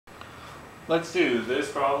let's do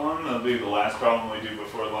this problem. It'll be the last problem we do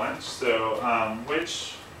before lunch. So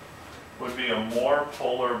which would be a more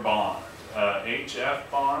polar bond,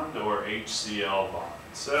 HF bond or HCl bond?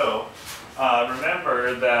 So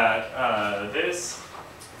remember that this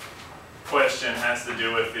question has to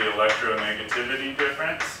do with the electronegativity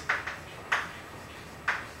difference.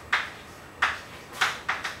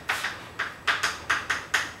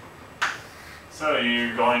 So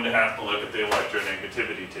you're going to have to look at the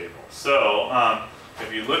electronegativity table. So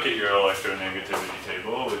if you look at your electronegativity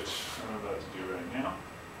table, which I'm about to do right now,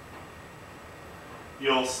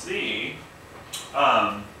 you'll see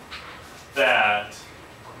that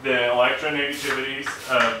the electronegativities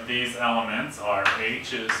of these elements are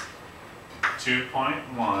H is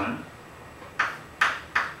 2.1,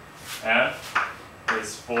 F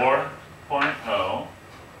is 4.0,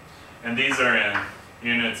 and these are in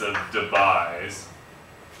units of debye,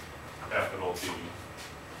 capital D.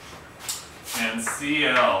 And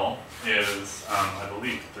Cl is, I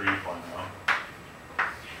believe, 3.0.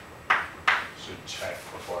 Should check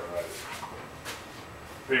before I write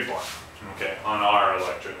it. 3.0, okay, on our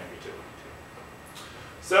electronegativity table.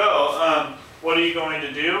 So, what are you going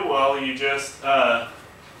to do? Well, you just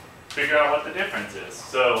figure out what the difference is.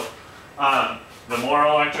 So, the more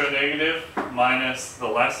electronegative minus the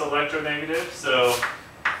less electronegative, so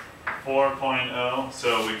 4.0,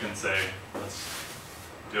 so we can say, let's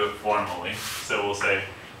do it formally. So we'll say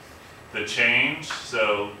the change,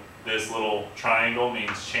 so this little triangle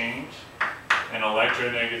means change, and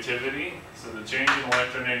electronegativity, so the change in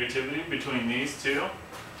electronegativity between these two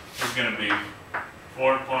is going to be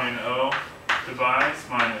 4.0 debye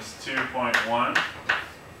minus 2.1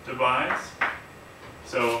 debye.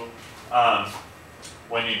 So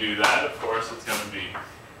when you do that, of course, it's going to be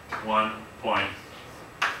 1.9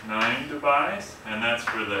 debye, and that's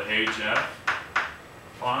for the HF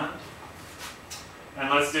bond. And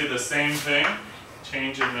let's do the same thing,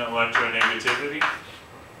 change in the electronegativity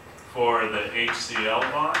for the HCl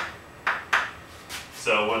bond.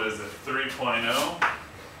 So what is it, 3.0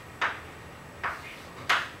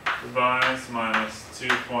 debye minus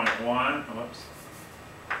 2.1, whoops,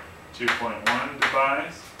 2.1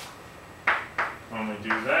 debye. When we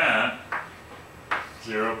do that,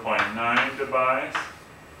 0.9 debye.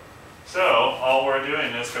 So all we're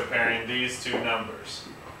doing is comparing these two numbers.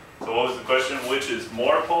 So what was the question? Which is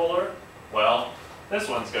more polar? Well, this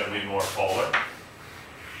one's going to be more polar.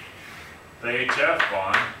 The HF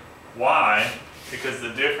bond. Why? Because the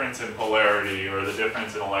difference in polarity or the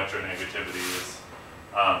difference in electronegativity is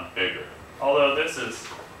bigger. Although this is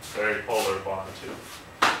very polar bond too.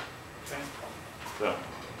 Okay. So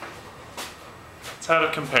that's how to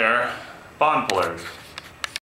compare bond polarities.